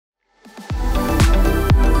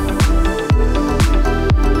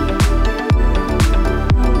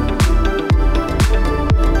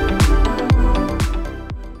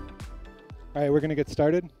we're going to get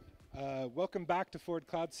started. Welcome back to Forward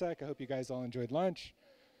CloudSec. I hope you guys all enjoyed lunch.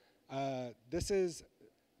 This is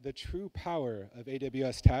the true power of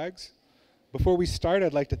AWS tags. Before we start,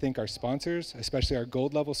 I'd like to thank our sponsors, especially our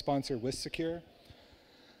gold level sponsor, WithSecure.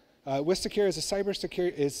 WithSecure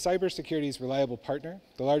is cybersecurity's reliable partner.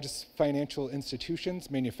 The largest financial institutions,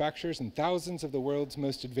 manufacturers, and thousands of the world's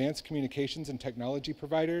most advanced communications and technology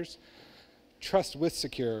providers trust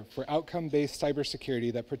WithSecure for outcome-based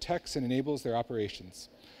cybersecurity that protects and enables their operations.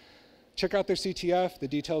 Check out their CTF. The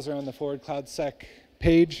details are on the Forward CloudSec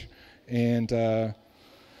page. And yeah,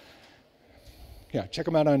 check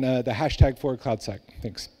them out on the hashtag Forward CloudSec.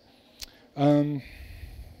 Thanks.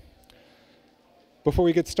 Before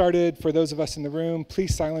we get started, for those of us in the room,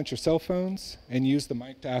 please silence your cell phones and use the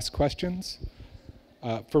mic to ask questions.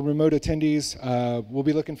 For remote attendees, we'll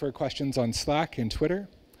be looking for questions on Slack and Twitter.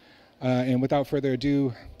 And without further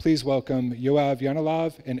ado, please welcome Yoav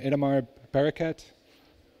Yanilov and Itamar Bareket.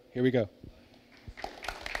 Here we go.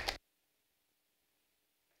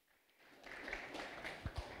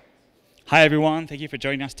 Hi, everyone. Thank you for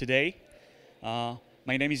joining us today. My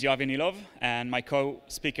name is Yoav Yanilov, and my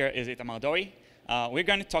co-speaker is Itamar Bareket. We're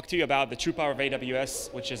going to talk to you about the true power of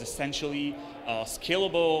AWS, which is essentially a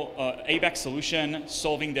scalable ABAC solution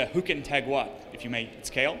solving the who can tag what, if you may, at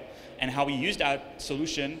scale, and how we use that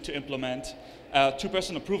solution to implement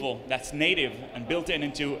two-person approval that's native and built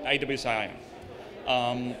into AWS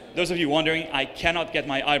IAM. Those of you wondering, I cannot get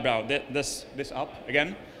my eyebrow this up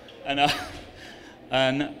again.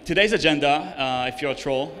 And today's agenda, if you're a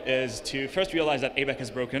troll, is to first realize that ABAC is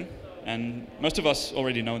broken, and most of us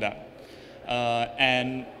already know that.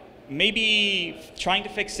 And maybe trying to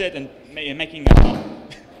fix it and making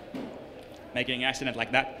an accident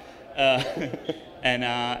like that, and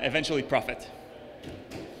eventually profit.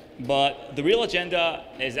 But the real agenda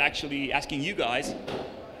is actually asking you guys,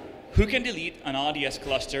 who can delete an RDS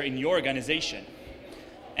cluster in your organization?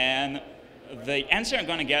 And the answer I'm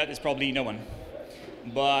going to get is probably no one.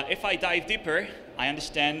 But if I dive deeper, I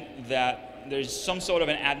understand that there's some sort of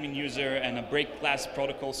an admin user and a break glass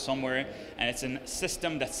protocol somewhere, and it's a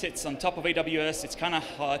system that sits on top of AWS. It's kind of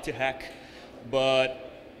hard to hack,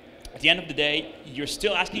 but at the end of the day, you're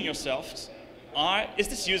still asking yourself, is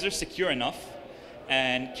this user secure enough?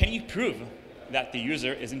 And can you prove that the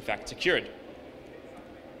user is in fact secured?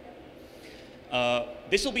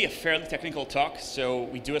 This will be a fairly technical talk, so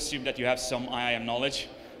we do assume that you have some IAM knowledge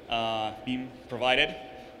being provided.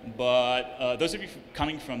 But those of you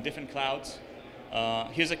coming from different clouds,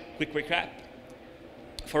 here's a quick recap.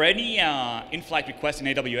 For any in-flight request in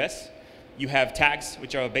AWS, you have tags,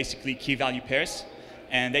 which are basically key value pairs.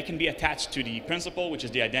 And they can be attached to the principal, which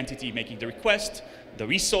is the identity making the request, the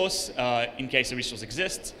resource, in case a resource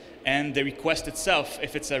exists, and the request itself,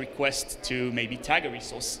 if it's a request to maybe tag a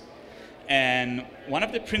resource. And one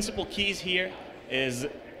of the principal keys here is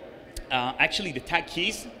actually the tag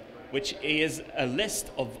keys, which is a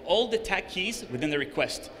list of all the tag keys within the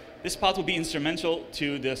request. This part will be instrumental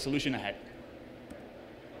to the solution ahead.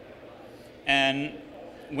 And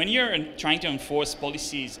when you're trying to enforce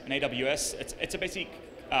policies in AWS, it's a basic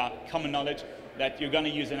common knowledge that you're going to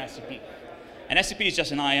use an SCP. An SCP is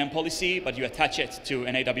just an IAM policy, but you attach it to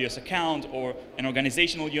an AWS account or an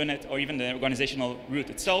organizational unit or even the organizational root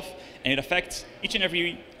itself, and it affects each and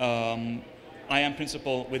every IAM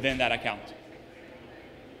principle within that account.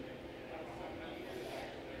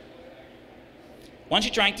 Once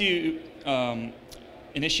you're trying to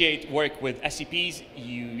initiate work with SCPs,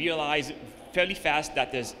 you realize fairly fast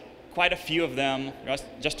that there's quite a few of them,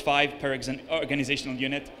 just 5 per organizational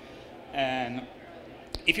unit. And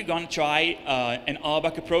if you're going to try an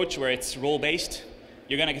ABAC approach where it's role-based,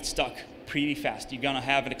 you're going to get stuck pretty fast. You're going to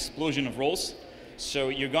have an explosion of roles. So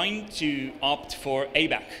you're going to opt for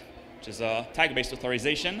ABAC, which is a tag-based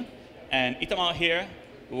authorization. And Itamar here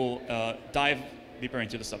will dive deeper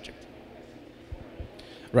into the subject.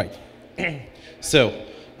 Right. So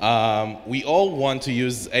we all want to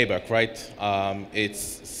use ABAC, right?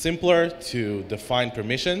 It's simpler to define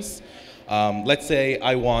permissions. Let's say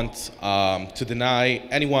I want to deny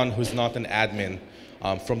anyone who's not an admin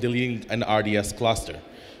from deleting an RDS cluster.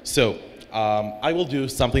 So I will do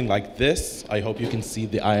something like this. I hope you can see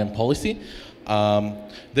the IAM policy.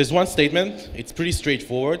 There's one statement. It's pretty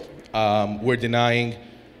straightforward. We're denying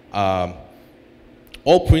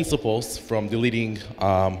all principals from deleting,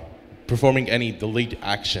 performing any delete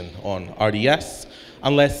action on RDS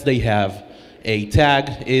unless they have a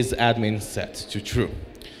tag is admin set to true.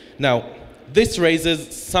 Now, this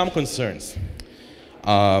raises some concerns.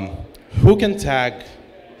 Who can tag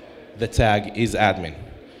the tag is admin?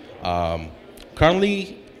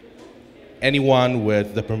 Currently, anyone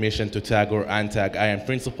with the permission to tag or untag IAM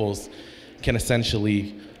principals can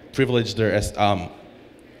essentially privilege their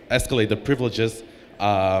escalate the privileges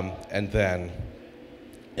and then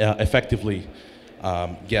effectively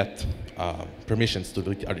get permissions to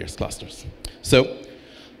the RDS clusters. So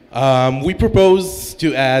we propose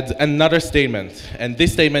to add another statement, and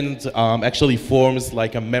this statement actually forms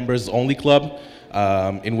like a members-only club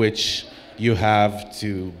in which you have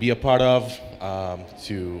to be a part of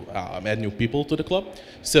to add new people to the club.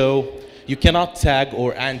 So you cannot tag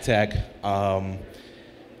or untag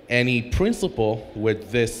any principal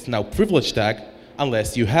with this now privilege tag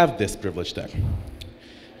unless you have this privilege tag.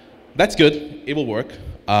 That's good, it will work.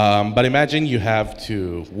 But imagine you have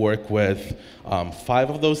to work with 5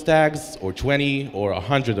 of those tags, or 20, or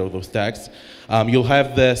 100 of those tags. You'll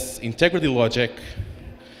have this integrity logic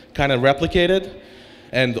kind of replicated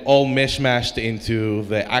and all mishmashed into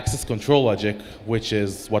the access control logic, which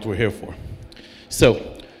is what we're here for.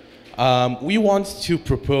 So we want to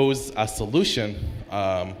propose a solution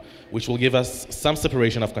which will give us some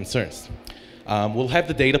separation of concerns. We'll have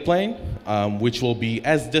the data plane, which will be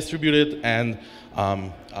as distributed and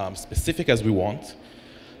specific as we want,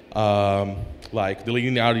 like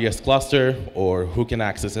deleting the RDS cluster, or who can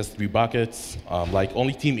access S3 buckets, like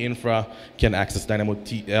only team infra can access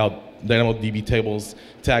DynamoDB tables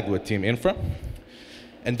tagged with team infra.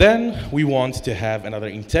 And then we want to have another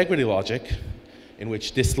integrity logic in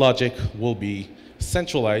which this logic will be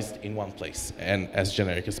centralized in one place and as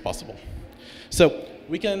generic as possible. So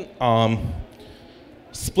we can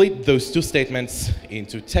split those two statements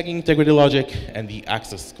into tagging integrity logic and the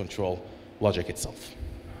access control logic itself.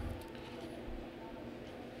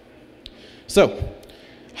 So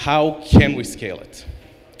how can we scale it?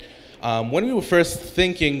 When we were first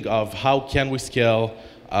thinking of how can we scale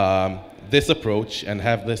this approach and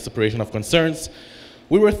have this separation of concerns,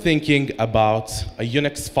 we were thinking about a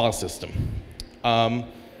Unix file system.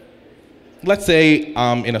 Let's say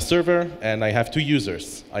I'm in a server and I have 2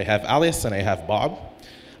 users. I have Alice and I have Bob.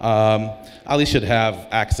 Alice should have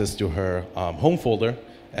access to her home folder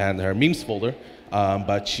and her memes folder,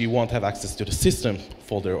 but she won't have access to the system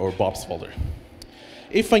folder or Bob's folder.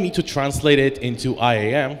 If I need to translate it into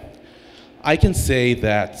IAM, I can say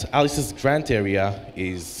that Alice's grant area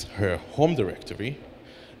is her home directory,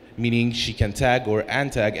 meaning she can tag or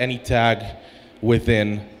untag any tag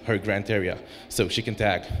within her grant area. So she can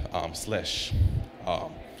tag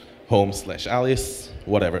 /home/Alice,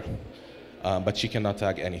 whatever. But she cannot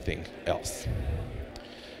tag anything else.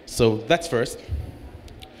 So that's first.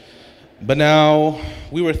 But now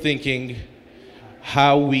we were thinking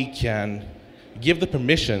how we can give the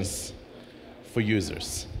permissions for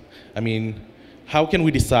users. I mean, how can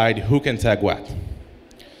we decide who can tag what?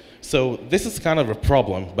 So this is kind of a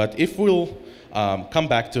problem, but if we'll come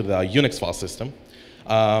back to the Unix file system,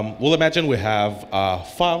 we'll imagine we have a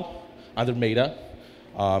file under meta.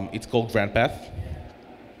 It's called grant path.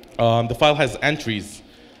 The file has entries.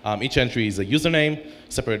 Each entry is a username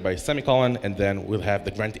separated by a semicolon, and then we'll have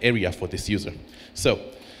the grant area for this user. So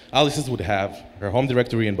Alice would have her home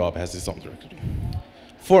directory, and Bob has his home directory.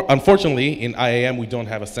 Unfortunately, in IAM, we don't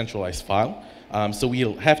have a centralized file, so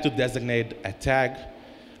we'll have to designate a tag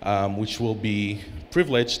which will be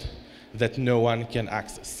privileged that no one can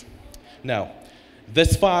access. Now,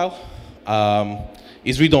 this file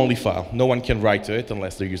is read-only file. No one can write to it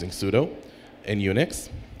unless they're using sudo in Unix.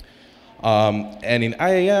 And in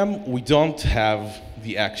IAM, we don't have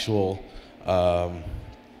the actual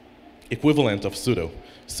equivalent of sudo.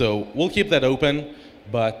 So we'll keep that open,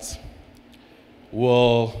 but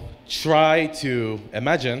we'll try to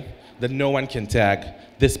imagine that no one can tag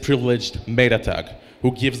this privileged meta tag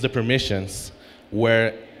who gives the permissions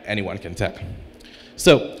where anyone can tag.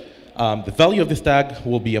 So the value of this tag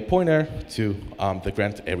will be a pointer to the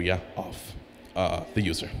grant area of the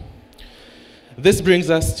user. This brings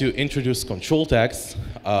us to introduce control tags,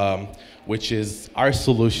 which is our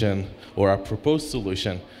solution or our proposed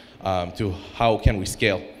solution to how can we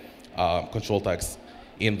scale control tags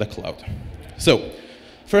in the cloud. So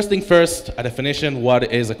first thing first, a definition,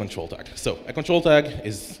 what is a control tag? So a control tag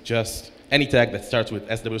is just any tag that starts with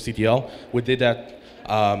SWCTL. We did that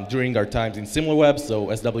during our times in Similarweb, so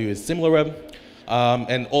SW is Similarweb.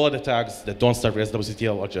 And all of the tags that don't start with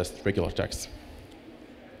SWCTL are just regular tags.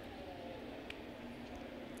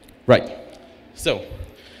 Right, so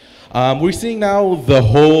we're seeing now the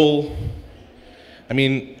whole, I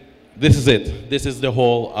mean, this is it. This is the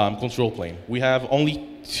whole control plane. We have only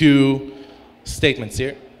 2 statements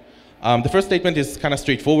here. The first statement is kind of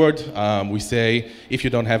straightforward. We say if you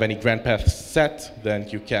don't have any grant path set, then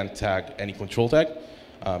you can't tag any control tag.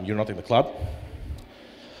 You're not in the cloud.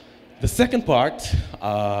 The second part,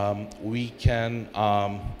 we can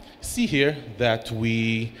see here that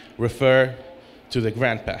we refer to the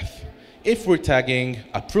grant path. If we're tagging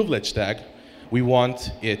a privilege tag, we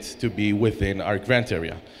want it to be within our grant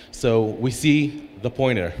area. So we see the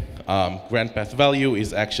pointer. Grant path value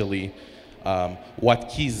is actually what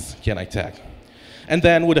keys can I tag. And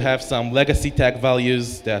then we'd have some legacy tag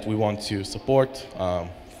values that we want to support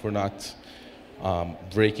for not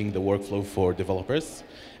breaking the workflow for developers.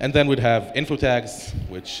 And then we'd have info tags,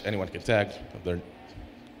 which anyone can tag. They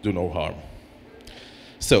do no harm.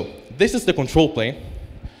 So this is the control plane.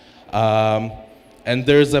 And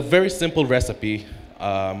there's a very simple recipe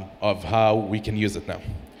of how we can use it now.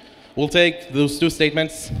 We'll take those two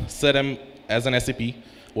statements, set them as an SCP.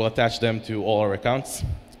 We'll attach them to all our accounts.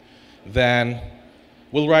 Then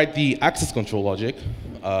we'll write the access control logic.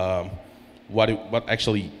 What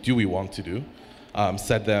actually do we want to do?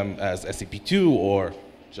 Set them as SCP2 or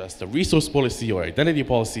just a resource policy or identity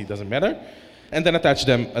policy, doesn't matter. And then attach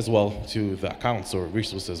them as well to the accounts or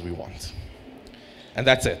resources we want. And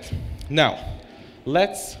that's it. Now,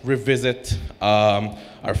 let's revisit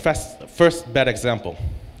our first bad example.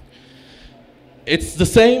 It's the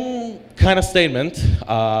same kind of statement.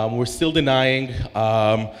 We're still denying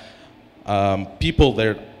people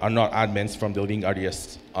that are not admins from deleting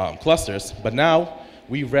RDS clusters, but now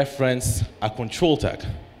we reference a control tag.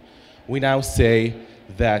 We now say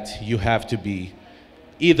that you have to be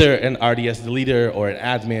either an RDS deleter or an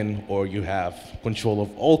admin, or you have control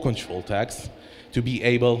of all control tags to be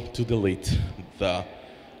able to delete the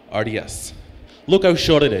RDS. Look how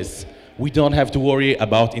short it is. We don't have to worry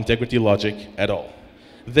about integrity logic at all.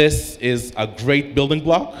 This is a great building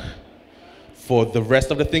block for the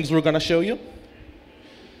rest of the things we're going to show you.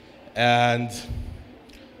 And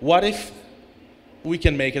what if we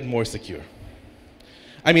can make it more secure?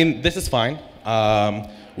 I mean, this is fine.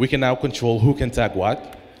 We can now control who can tag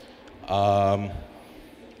what.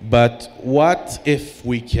 But what if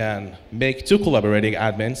we can make two collaborating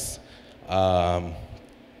admins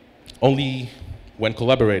only when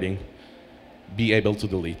collaborating be able to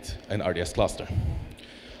delete an RDS cluster?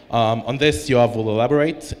 On this, Yoav will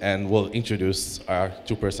elaborate and will introduce our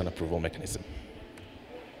two-person approval mechanism.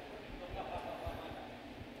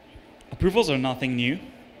 Approvals are nothing new.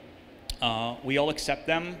 We all accept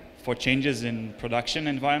them for changes in production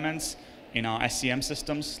environments in our SCM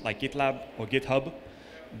systems like GitLab or GitHub,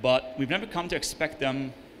 but we've never come to expect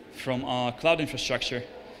them from our cloud infrastructure.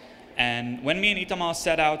 And when me and Itamar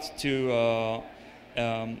set out to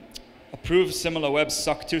approve Similarweb's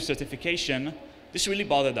SOC 2 certification, this really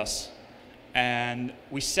bothered us. And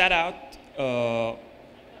we set out the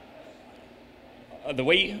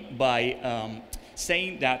way by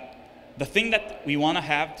saying that the thing that we want to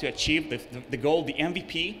have to achieve the goal, the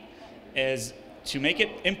MVP, is to make it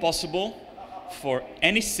impossible for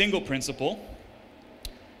any single principal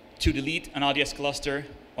to delete an RDS cluster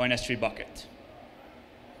or an S3 bucket.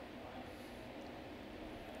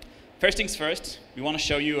 First things first, we want to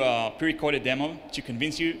show you a pre-recorded demo to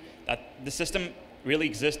convince you that the system really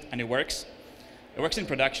exists and it works. It works in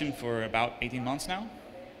production for about 18 months now.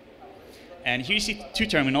 And here you see two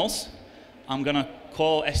terminals. I'm going to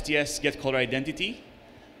call STS get caller identity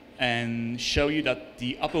and show you that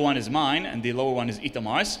the upper one is mine and the lower one is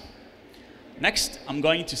Itamar's. Next, I'm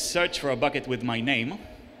going to search for a bucket with my name.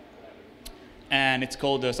 And it's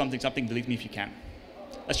called something something delete me if you can.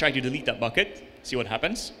 Let's try to delete that bucket, see what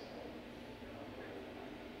happens.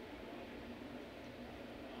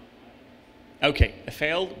 OK, it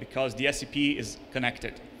failed because the SCP is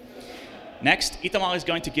connected. Next, Itamar is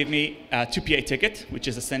going to give me a 2PA ticket, which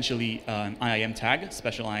is essentially an IAM tag,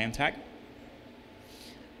 special IAM tag.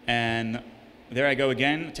 And there I go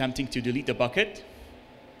again, attempting to delete the bucket.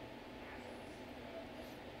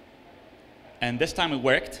 And this time it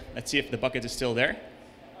worked. Let's see if the bucket is still there.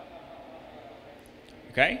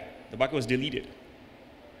 OK, the bucket was deleted.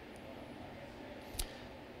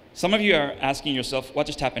 Some of you are asking yourself, what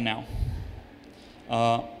just happened now?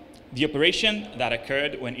 The operation that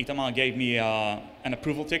occurred when Itamar gave me an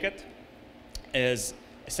approval ticket is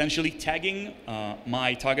essentially tagging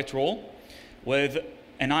my target role with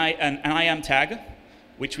an IAM tag,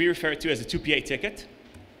 which we refer to as a 2PA ticket.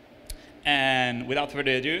 And without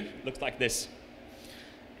further ado, it looks like this.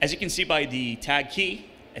 As you can see by the tag key,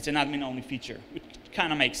 it's an admin-only feature, which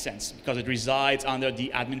kind of makes sense because it resides under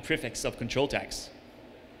the admin prefix of control tags.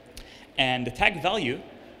 And the tag value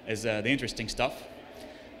is the interesting stuff.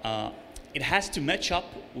 It has to match up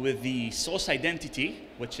with the source identity,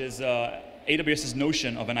 which is AWS's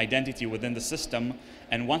notion of an identity within the system.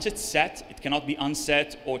 And once it's set, it cannot be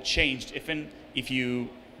unset or changed. Even if you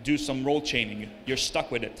do some role chaining, you're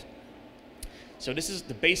stuck with it. So this is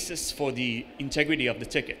the basis for the integrity of the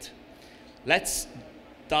ticket. Let's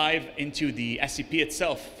dive into the SCP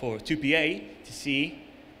itself for 2PA to see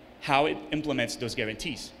how it implements those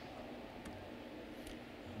guarantees.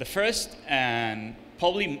 The first and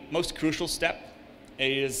probably most crucial step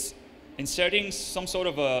is inserting some sort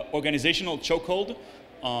of a organizational chokehold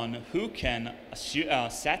on who can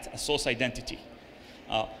set a source identity.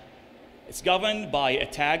 It's governed by a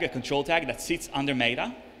tag, a control tag that sits under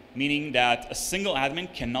meta, meaning that a single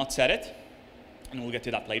admin cannot set it, and we'll get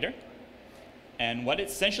to that later. And what it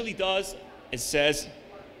essentially does is says,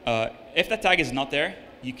 if that tag is not there,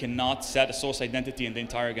 you cannot set a source identity in the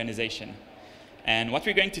entire organization. And what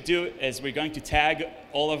we're going to do is we're going to tag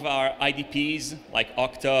all of our IDPs, like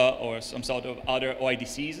Okta or some sort of other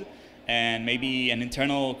OIDCs, and maybe an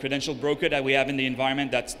internal credential broker that we have in the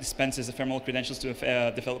environment that dispenses ephemeral credentials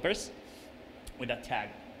to developers with that tag.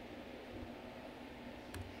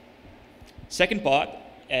 Second part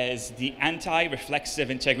is the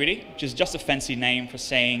anti-reflexive integrity, which is just a fancy name for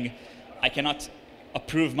saying I cannot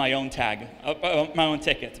approve my own tag, my own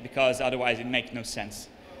ticket, because otherwise it makes no sense.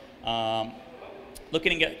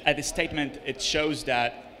 Looking at this statement, it shows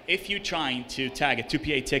that if you're trying to tag a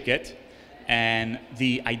 2PA ticket and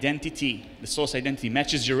the identity, the source identity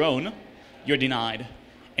matches your own, you're denied.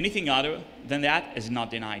 Anything other than that is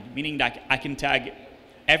not denied, meaning that I can tag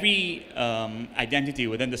every identity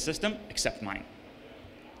within the system except mine.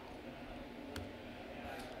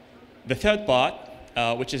 The third part,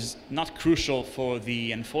 which is not crucial for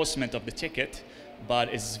the enforcement of the ticket,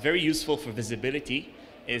 but is very useful for visibility,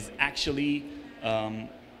 is actually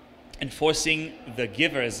enforcing the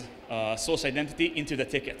giver's source identity into the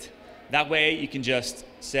ticket. That way you can just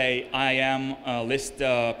say IAM list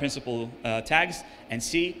principal tags and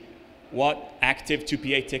see what active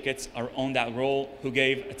 2PA tickets are on that role, who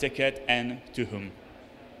gave a ticket and to whom.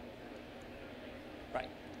 Right.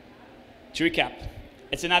 To recap,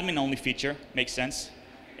 it's an admin-only feature, makes sense.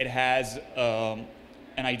 It has an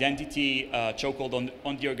identity chokehold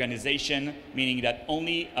on the organization, meaning that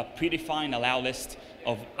only a predefined allow list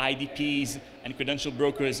of IDPs and credential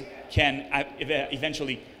brokers can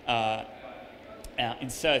eventually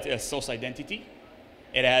insert a source identity.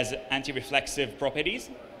 It has anti-reflexive properties.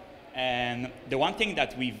 And the one thing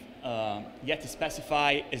that we've yet to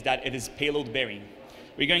specify is that it is payload bearing.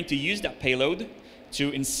 We're going to use that payload to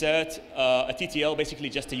insert a TTL, basically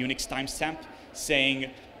just a Unix timestamp, saying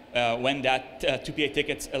when that 2PA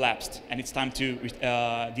ticket's elapsed and it's time to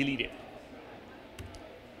delete it.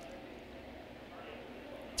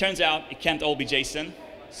 Turns out it can't all be JSON,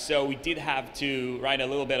 so we did have to write a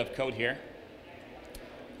little bit of code here,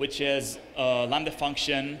 which is a Lambda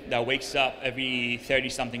function that wakes up every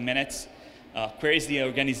 30-something minutes, queries the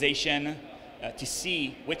organization to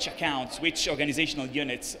see which accounts, which organizational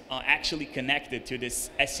units are actually connected to this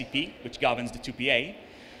SCP, which governs the 2PA,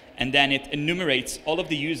 and then it enumerates all of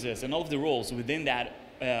the users and all of the roles within that,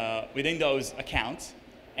 within those accounts,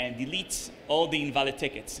 and deletes all the invalid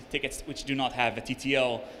tickets, tickets which do not have a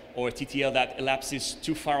TTL or a TTL that elapses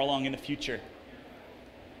too far along in the future.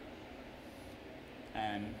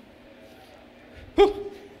 And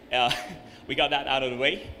we got that out of the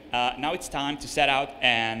way. Now it's time to set out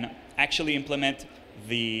and actually implement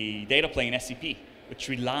the data plane SCP, which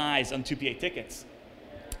relies on 2PA tickets.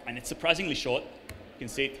 And it's surprisingly short. You can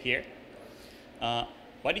see it here.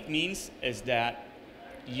 What it means is that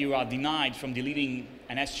you are denied from deleting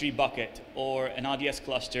an S3 bucket or an RDS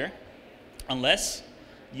cluster unless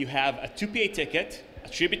you have a 2PA ticket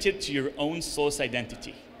attributed to your own source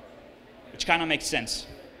identity, which kind of makes sense.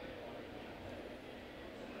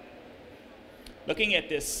 Looking at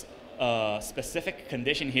this specific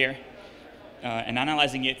condition here and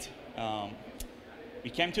analyzing it, we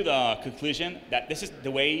came to the conclusion that this is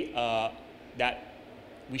the way that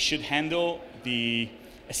we should handle the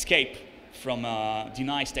escape from a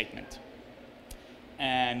deny statement.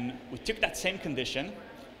 And we took that same condition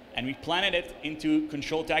and we planted it into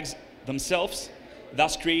control tags themselves,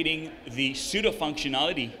 thus creating the pseudo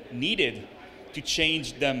functionality needed to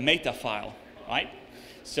change the meta file, right?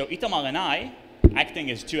 So Itamar and I, acting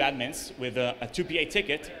as two admins with a 2PA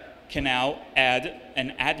ticket, can now add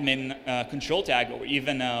an admin control tag or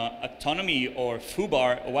even autonomy or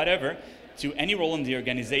foobar or whatever to any role in the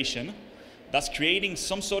organization, thus creating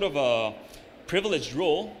some sort of a privileged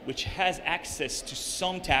role which has access to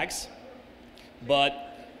some tags, but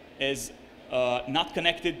is not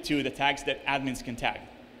connected to the tags that admins can tag.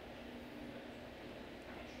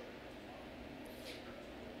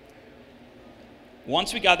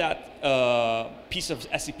 Once we got that piece of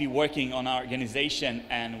SCP working on our organization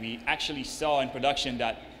and we actually saw in production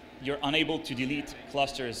that you're unable to delete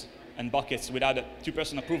clusters and buckets without a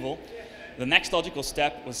two-person approval, the next logical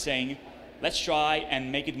step was saying, let's try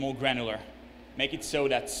and make it more granular. Make it so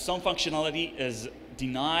that some functionality is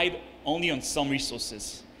denied only on some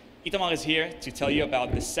resources. Itamar is here to tell you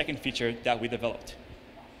about the second feature that we developed.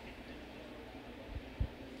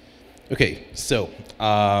 Okay, so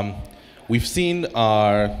we've seen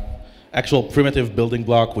our actual primitive building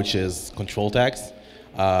block, which is control tags.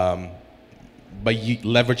 By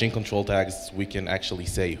leveraging control tags, we can actually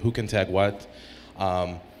say who can tag what.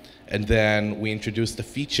 And then we introduced the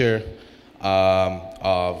feature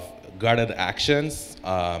of guarded actions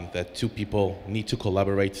that two people need to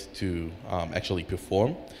collaborate to actually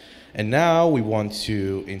perform. And now we want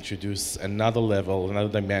to introduce another level, another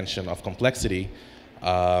dimension of complexity,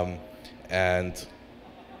 and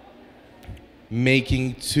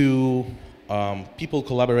making two people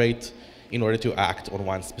collaborate in order to act on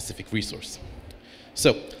one specific resource.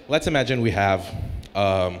 So let's imagine we have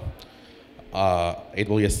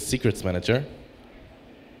AWS Secrets Manager,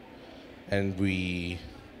 and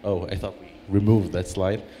oh, I thought we removed that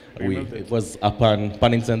slide. It was a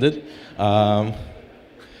pun intended.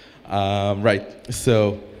 Right,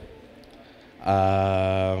 so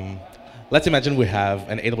let's imagine we have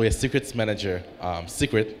an AWS Secrets Manager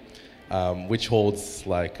secret, which holds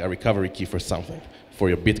like a recovery key for something, for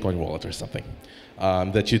your Bitcoin wallet or something,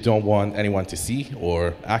 that you don't want anyone to see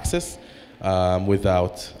or access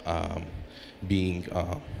without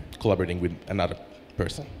collaborating with another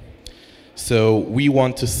person. So we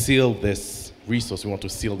want to seal this resource, we want to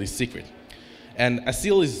seal this secret. And a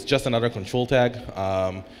seal is just another control tag.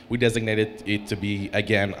 We designated it to be,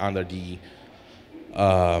 again, under the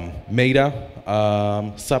meta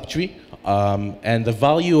subtree. And the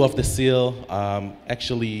value of the seal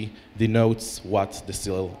actually denotes what the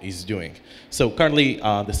seal is doing. So currently,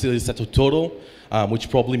 the seal is set to total, which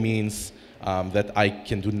probably means that I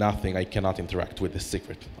can do nothing, I cannot interact with the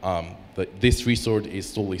secret. But this resource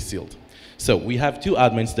is totally sealed. So we have two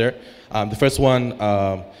admins there. The first one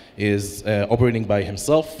is operating by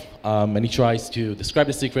himself, and he tries to describe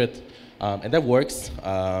the secret, and that works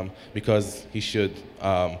because he should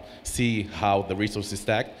see how the resource is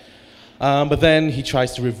tagged. But then he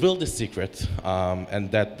tries to reveal the secret, and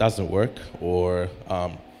that doesn't work, or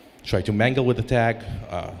try to mangle with the tag,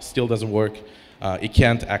 still doesn't work. It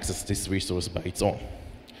can't access this resource by its own.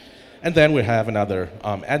 And then we have another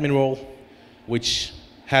admin role, which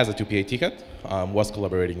has a 2PA ticket, was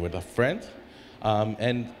collaborating with a friend,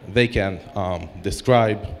 and they can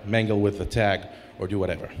describe, mangle with the tag, or do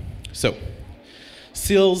whatever. So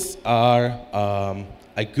seals are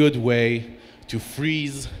a good way to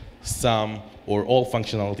freeze some or all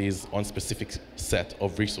functionalities on specific set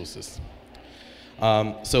of resources.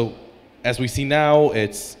 So as we see now,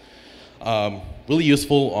 it's really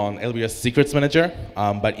useful on AWS Secrets Manager,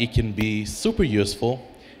 but it can be super useful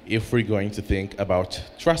if we're going to think about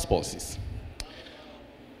trust policies.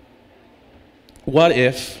 What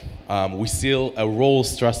if we seal a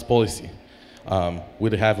roles trust policy?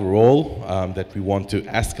 We have a role that we want to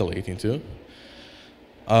escalate into.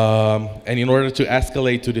 And in order to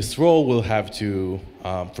escalate to this role, we'll have to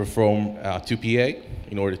perform 2PA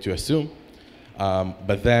in order to assume.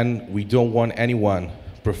 But then we don't want anyone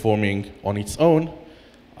performing on its own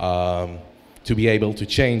to be able to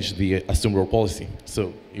change the assumed role policy.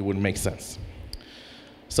 So it wouldn't make sense.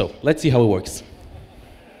 So let's see how it works.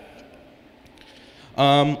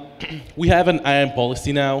 We have an IAM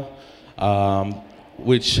policy now,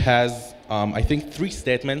 which has, I think, 3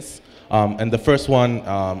 statements. And the first one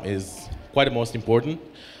is quite the most important.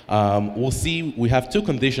 We'll see we have 2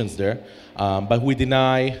 conditions there, but we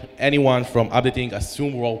deny anyone from updating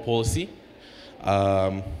assumed role policy.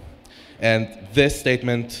 And this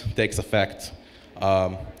statement takes effect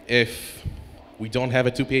if we don't have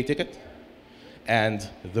a 2PA ticket and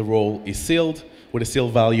the role is sealed with a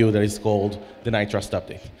sealed value that is called deny trust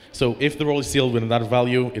update. So if the role is sealed with another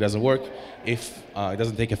value, it doesn't work. If it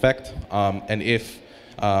doesn't take effect, and if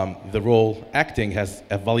the role acting has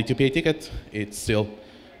a valid 2PA ticket, it still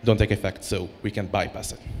don't take effect, so we can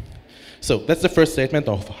bypass it. So that's the first statement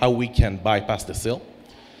of how we can bypass the seal.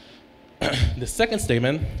 The second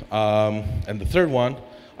statement and the third one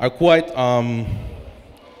are quite,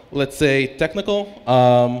 let's say, technical,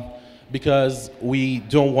 because we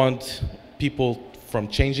don't want people from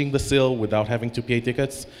changing the seal without having 2PA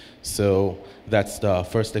tickets. So that's the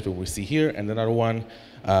first statement we see here. And another one,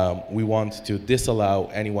 we want to disallow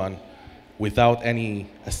anyone without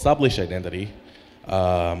any established identity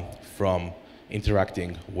from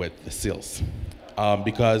interacting with the seals.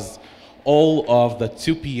 Because all of the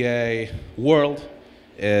 2PA world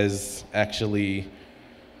is actually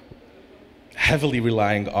heavily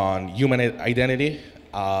relying on human identity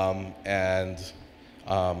and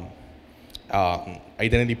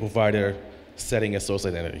identity provider setting a source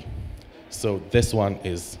identity. So this one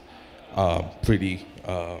is pretty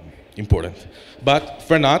important. But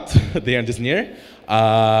for not, they aren't engineer.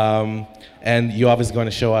 And Yoav is going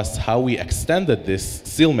to show us how we extended this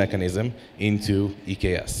seal mechanism into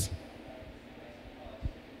EKS.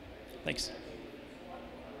 Thanks.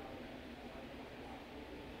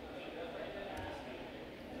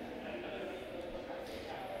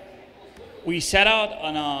 We set out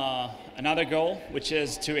on another goal, which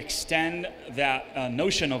is to extend that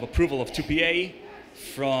notion of approval of 2PA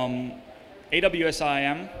from AWS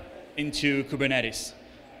IAM into Kubernetes.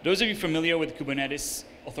 Those of you familiar with Kubernetes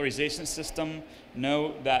authorization system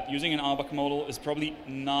know that using an ABAC model is probably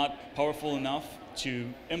not powerful enough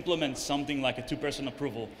to implement something like a two-person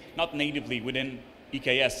approval, not natively within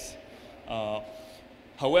EKS.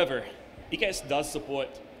 However, EKS does support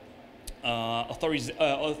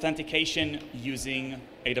authentication using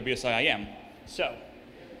AWS IAM. So,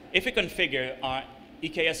 if we configure our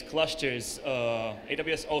EKS cluster's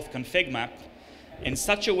AWS auth config map in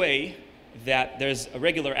such a way that there's a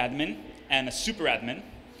regular admin and a super admin,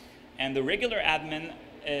 and the regular admin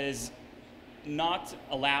is not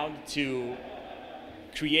allowed to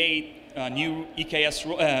create new EKS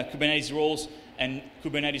Kubernetes roles and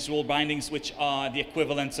Kubernetes role bindings, which are the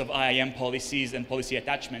equivalents of IAM policies and policy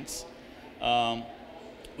attachments,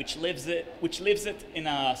 which leaves it in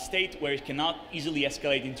a state where it cannot easily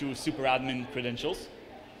escalate into super admin credentials.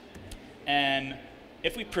 And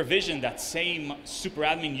if we provision that same super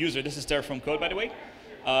admin user, this is Terraform code, by the way,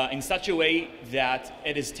 in such a way that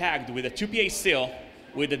it is tagged with a 2PA seal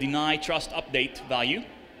with a deny trust update value,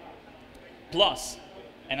 plus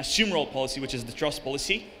an assume role policy, which is the trust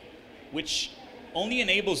policy, which only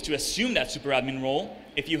enables to assume that super admin role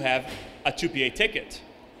if you have a 2PA ticket,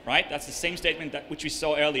 right? That's the same statement which we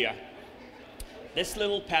saw earlier. This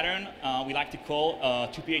little pattern we like to call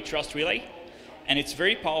 2PA trust relay, and it's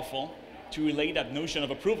very powerful to relay that notion of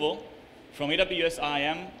approval from AWS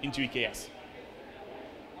IAM into EKS.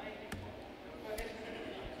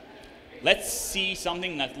 Let's see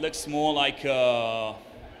something that looks more like a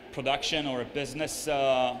production or a business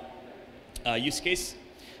use case,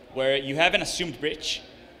 where you have an assumed breach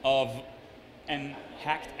of an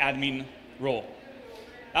hacked admin role.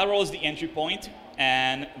 That role is the entry point,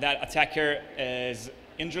 and that attacker is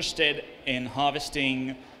interested in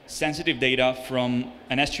harvesting sensitive data from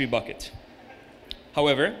an S3 bucket.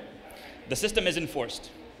 However, the system is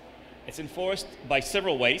enforced. It's enforced by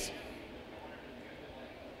several ways.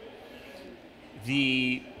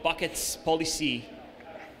 The buckets policy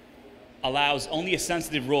allows only a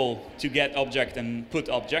sensitive role to get object and put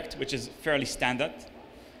object, which is fairly standard.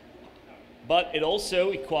 But it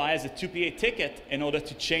also requires a 2PA ticket in order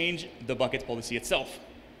to change the bucket policy itself.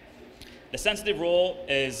 The sensitive role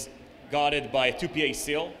is guarded by a 2PA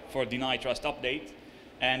seal for deny trust update,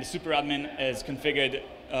 and the superadmin is configured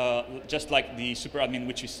just like the superadmin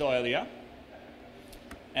which we saw earlier.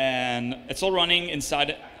 And it's all running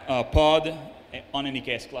inside a pod on an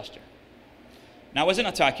EKS cluster. Now, as an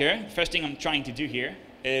attacker, the first thing I'm trying to do here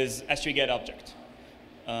is S3 get object,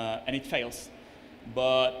 and it fails.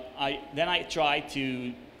 But then I try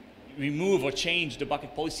to remove or change the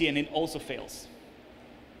bucket policy, and it also fails.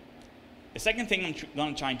 The second thing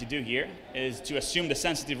I'm trying to do here is to assume the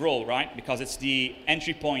sensitive role, right? Because it's the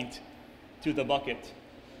entry point to the bucket.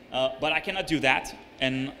 But I cannot do that,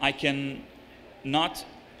 and I can not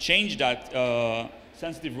change that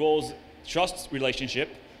sensitive role's trust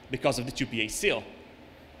relationship because of the 2PA seal.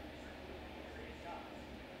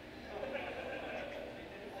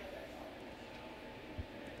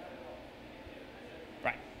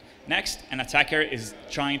 Right. Next, an attacker is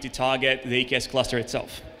trying to target the EKS cluster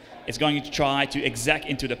itself. It's going to try to exec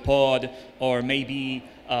into the pod, or maybe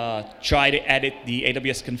try to edit the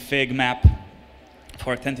AWS config map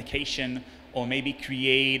for authentication, or maybe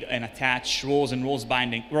create and attach roles and role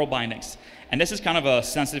bindings. And this is kind of a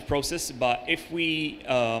sensitive process, but if we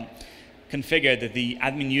configure the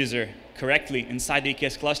admin user correctly inside the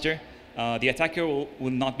EKS cluster, the attacker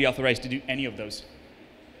will not be authorized to do any of those.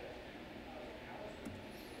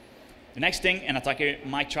 The next thing an attacker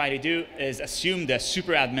might try to do is assume the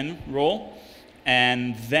superadmin role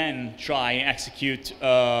and then try and execute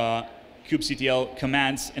kubectl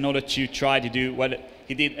commands in order to try to do what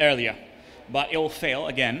he did earlier. But it will fail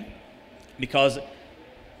again because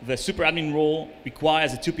the superadmin role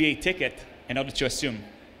requires a 2PA ticket in order to assume.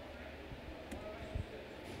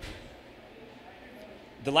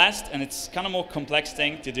 The last, and it's kind of more complex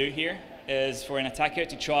thing to do here, is for an attacker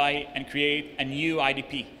to try and create a new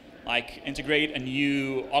IDP like integrate a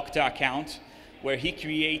new Okta account where he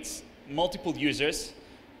creates multiple users,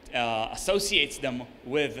 associates them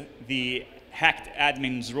with the hacked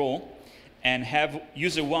admin's role, and have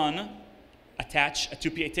user 1 attach a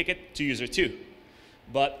 2PA ticket to user 2.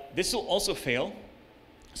 But this will also fail,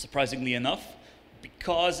 surprisingly enough,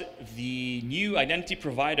 because the new identity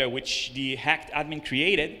provider which the hacked admin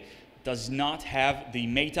created does not have the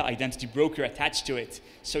meta identity broker attached to it,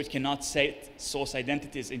 so it cannot set source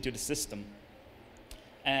identities into the system.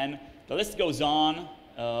 And the list goes on,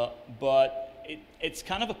 but it's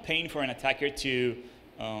kind of a pain for an attacker to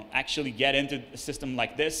actually get into a system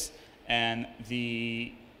like this, and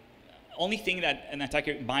the only thing that an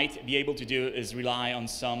attacker might be able to do is rely on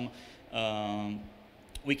some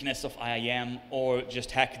weakness of IAM, or just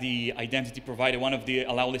hack the identity provider, one of the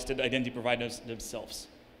allow listed identity providers themselves.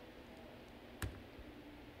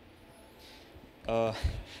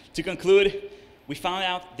 To conclude, we found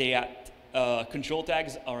out that control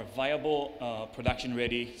tags are a viable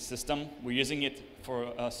production-ready system. We're using it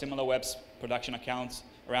for Similarweb's production accounts,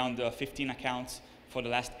 around 15 accounts for the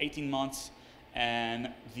last 18 months. And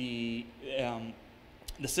the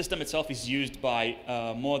system itself is used by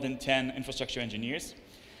more than 10 infrastructure engineers.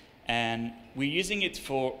 And we're using it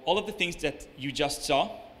for all of the things that you just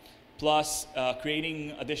saw, plus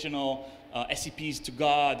creating additional SCPs to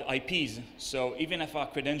guard IPs. So even if our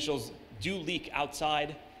credentials do leak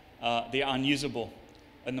outside, they are unusable.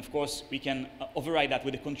 And of course, we can override that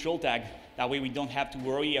with a control tag. That way we don't have to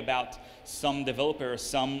worry about some developer,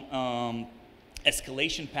 some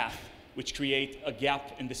escalation path, which create a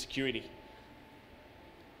gap in the security.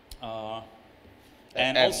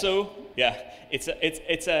 And also, yeah, it's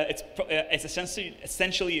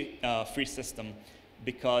essentially a free system,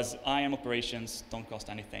 because IAM operations don't cost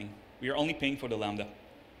anything. We are only paying for the Lambda.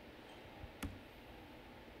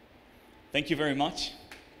 Thank you very much.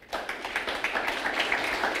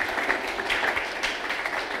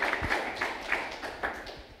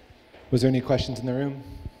 Was there any questions in the room?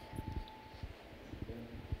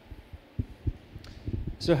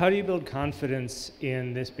 So how do you build confidence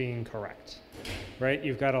in this being correct? Right?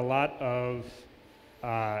 You've got a lot of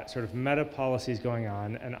sort of meta policies going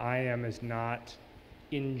on, and IAM is not,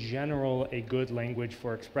 in general, a good language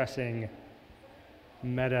for expressing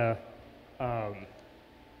meta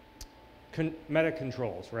meta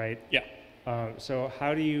controls, right? Yeah. So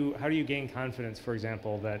how do you gain confidence, for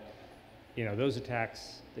example, that those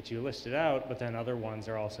attacks that you listed out, but then other ones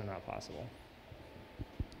are also not possible?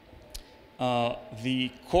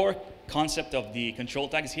 The core concept of the control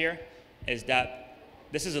tags here is that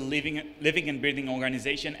this is a living and breathing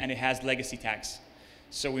organization, and it has legacy tags.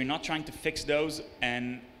 So we're not trying to fix those,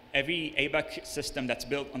 and every ABAC system that's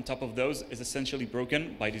built on top of those is essentially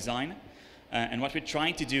broken by design. And what we're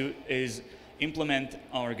trying to do is implement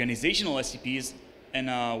our organizational SCPs in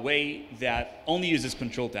a way that only uses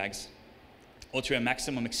control tags, or to a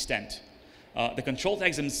maximum extent. The control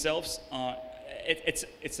tags themselves,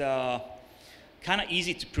 it's kind of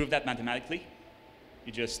easy to prove that mathematically.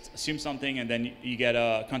 You just assume something, and then you get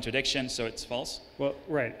a contradiction, so it's false. Well,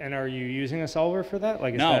 right. And are you using a solver for that?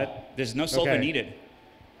 Like, no, there's no solver needed.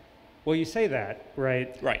 Well, you say that,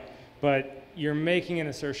 right? Right. But you're making an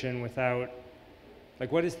assertion without,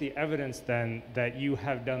 like, what is the evidence then that you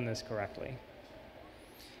have done this correctly?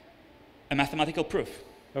 A mathematical proof.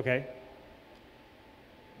 Okay.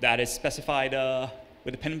 That is specified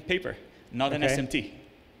with a pen and paper, not an SMT.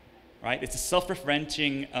 Right? It's a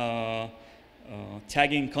self-referencing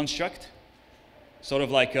tagging construct, sort of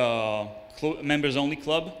like a members-only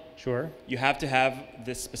club. Sure. You have to have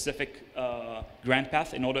this specific grant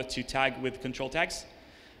path in order to tag with control tags,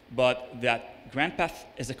 but that grant path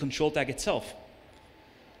is a control tag itself.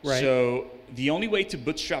 Right. So the only way to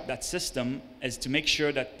bootstrap that system is to make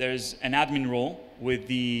sure that there's an admin role with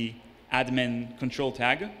the admin control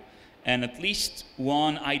tag, and at least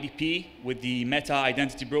one IDP with the meta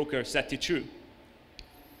identity broker set to true.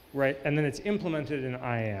 Right, and then it's implemented in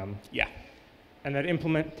IAM. Yeah. And that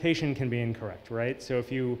implementation can be incorrect, right? So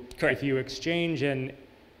if you exchange an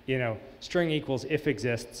string equals if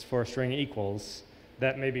exists for string equals,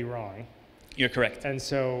 that may be wrong. You're correct. And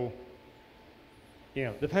so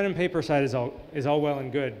the pen and paper side is all well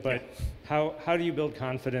and good, but how do you build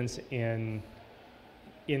confidence in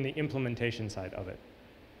the implementation side of it?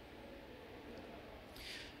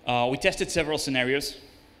 We tested several scenarios,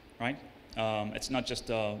 right? It's not just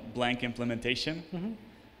a blank implementation,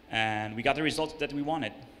 and we got the result that we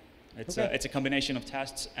wanted. It's a combination of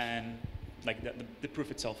tests and like the proof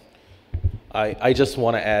itself. I just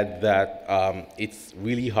want to add that it's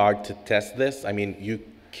really hard to test this. I mean, you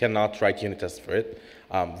cannot write unit tests for it.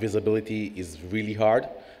 Visibility is really hard.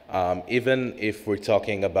 Even if we're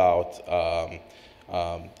talking about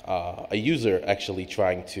a user actually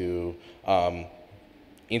trying to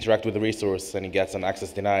interact with the resource and he gets an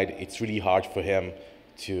access denied, it's really hard for him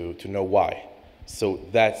to know why. So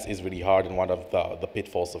that is really hard and one of the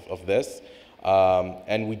pitfalls of this.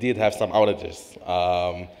 And we did have some outages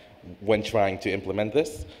when trying to implement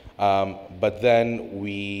this. But then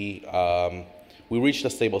we reached a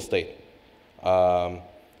stable state.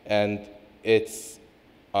 And it's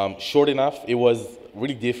short enough. It was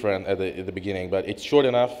really different at the beginning, but it's short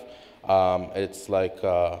enough. It's like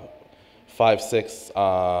 5, 6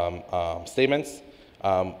 statements.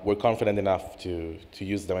 We're confident enough to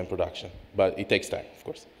use them in production, but it takes time, of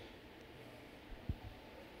course.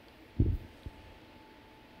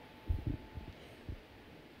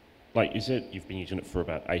 Like you said, you've been using it for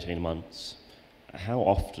about 18 months. How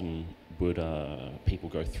often would people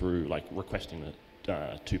go through, like, requesting a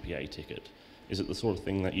 2PA ticket? Is it the sort of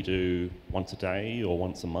thing that you do once a day or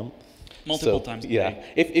once a month? Multiple times a day. Yeah,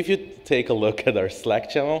 if you take a look at our Slack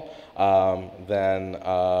channel, then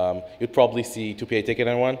you'd probably see 2PA ticket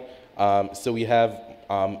in one. So we have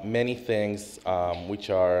many things which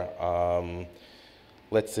are,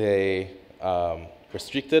 let's say,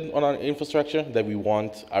 restricted on our infrastructure that we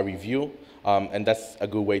want a review, and that's a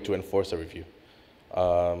good way to enforce a review.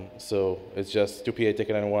 So it's just 2PA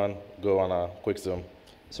ticket in one, go on a quick Zoom.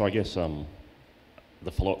 So I guess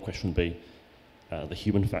the follow-up question would be the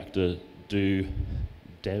human factor. Do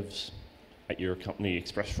devs at your company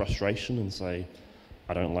express frustration and say,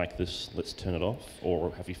 I don't like this, let's turn it off?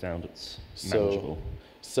 Or have you found it's manageable?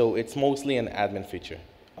 So it's mostly an admin feature.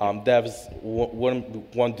 Devs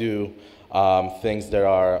won't do things that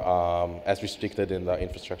are as restricted in the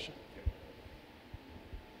infrastructure.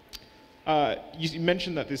 You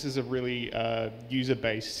mentioned that this is a really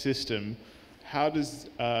user-based system. How does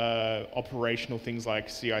operational things like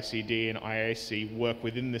CI/CD and IAC work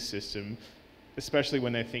within the system, especially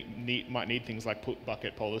when they might need things like put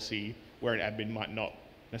bucket policy, where an admin might not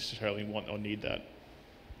necessarily want or need that?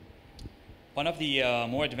 One of the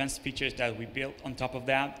more advanced features that we built on top of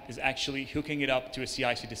that is actually hooking it up to a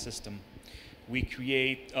CI/CD system. We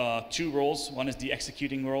create 2 roles. One is the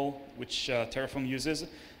executing role, which Terraform uses,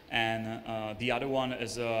 and the other one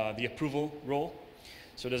is the approval role.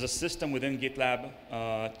 So there's a system within GitLab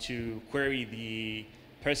to query the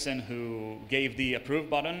person who gave the approve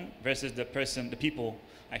button versus the people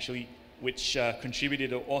actually which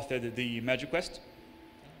contributed or authored the merge request.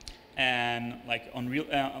 And like on real,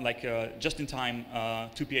 just-in-time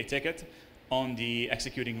 2PA ticket on the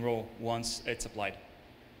executing role once it's applied.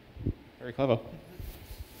 Very clever.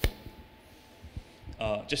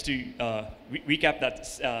 Just to recap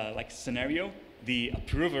that like scenario, the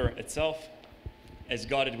approver itself is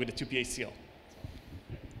guarded with a 2PA seal.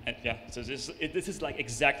 And yeah, so this is like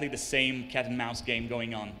exactly the same cat and mouse game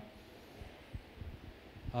going on.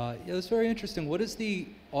 Yeah, it's very interesting. What does the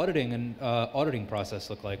auditing and auditing process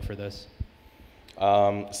look like for this?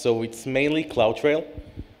 So it's mainly CloudTrail.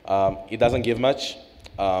 It doesn't give much,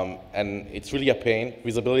 and it's really a pain.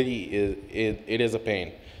 Visibility it is a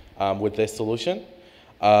pain with this solution.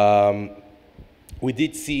 We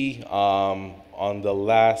did see on the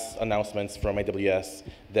last announcements from AWS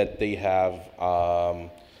that they have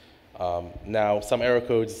now some error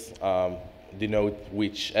codes denote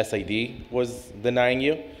which SID was denying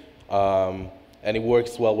you, and it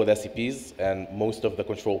works well with SCPs, and most of the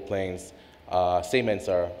control planes statements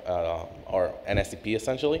are an SCP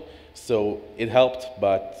essentially. So it helped,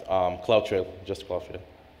 but CloudTrail, just CloudTrail.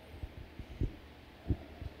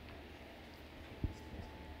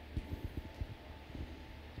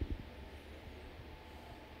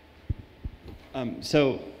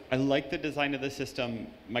 So I like the design of the system.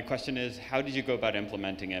 My question is, how did you go about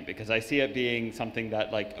implementing it? Because I see it being something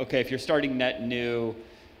that, like, okay, if you're starting net new,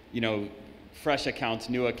 you know, fresh accounts,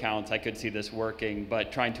 new accounts, I could see this working,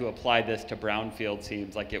 but trying to apply this to brownfield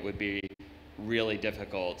seems like it would be really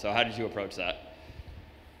difficult. So how did you approach that?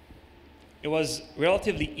 It was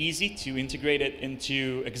relatively easy to integrate it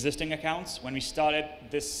into existing accounts. When we started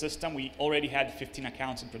this system, we already had 15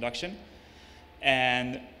 accounts in production.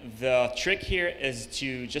 And the trick here is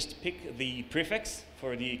to just pick the prefix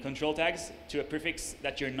for the control tags to a prefix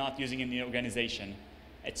that you're not using in the organization.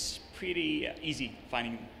 It's pretty easy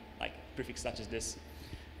finding like prefix such as this.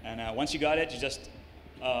 And once you got it, you just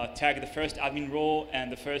tag the first admin role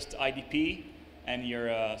and the first IDP, and you're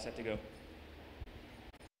set to go.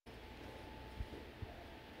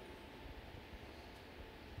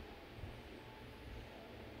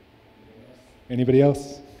 Anybody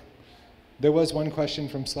else? There was one question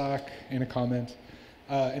from Slack in a comment,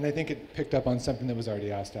 and I think it picked up on something that was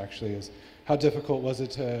already asked actually, is how difficult was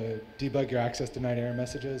it to debug your access denied error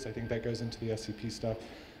messages? I think that goes into the SCP stuff.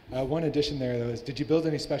 One addition there, though, is did you build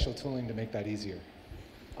any special tooling to make that easier?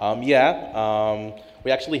 We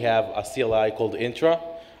actually have a CLI called Intra,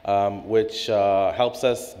 which helps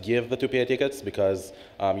us give the 2PA tickets because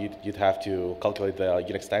you'd have to calculate the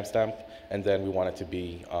Unix timestamp, and then we want it to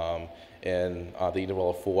be in the interval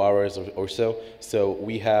of 4 hours or so. So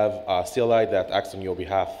we have a CLI that acts on your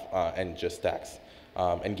behalf and just stacks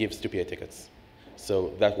and gives 2PA tickets.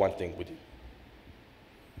 So that's one thing we do.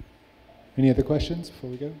 Any other questions before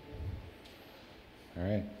we go? All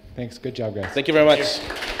right. Thanks. Good job, guys. Thank you very much.